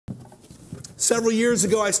Several years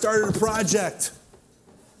ago, I started a project.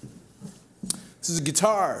 This is a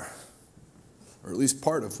guitar, or at least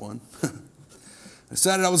part of one. I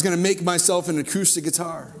decided I was going to make myself an acoustic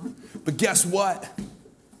guitar. But guess what?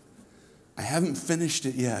 I haven't finished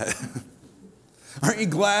it yet. Aren't you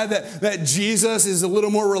glad that Jesus is a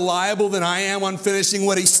little more reliable than I am on finishing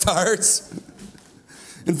what he starts?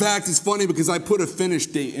 In fact, it's funny because I put a finish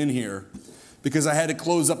date in here because I had to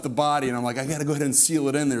close up the body, and I'm like, I got to go ahead and seal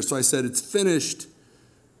it in there. So I said, it's finished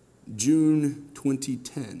June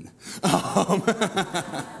 2010.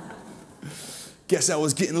 Guess I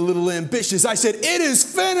was getting a little ambitious. I said, it is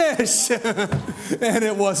finished. And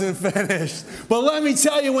it wasn't finished. But let me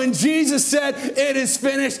tell you, when Jesus said, it is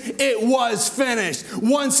finished, it was finished.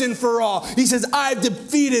 Once and for all. He says, I've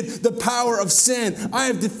defeated the power of sin. I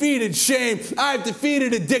have defeated shame. I've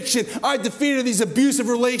defeated addiction. I've defeated these abusive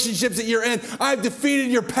relationships that you're in. I've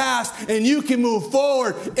defeated your past, and you can move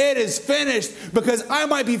forward. It is finished, because I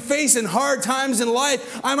might be facing hard times in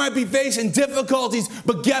life. I might be facing difficulties.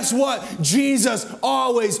 But guess what? Jesus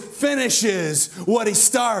always finishes what he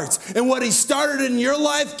starts. And what he started in your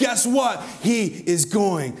life, guess what? He is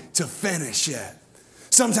going to finish it.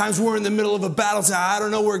 Sometimes we're in the middle of a battle, say, I don't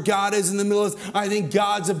know where God is in the middle of this. I think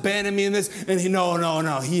God's abandoned me in this. And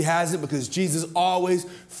no, he hasn't, because Jesus always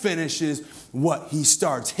finishes what he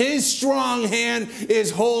starts. His strong hand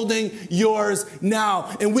is holding yours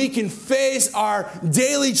now. And we can face our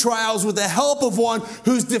daily trials with the help of one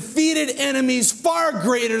who's defeated enemies far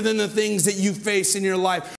greater than the things that you face in your life.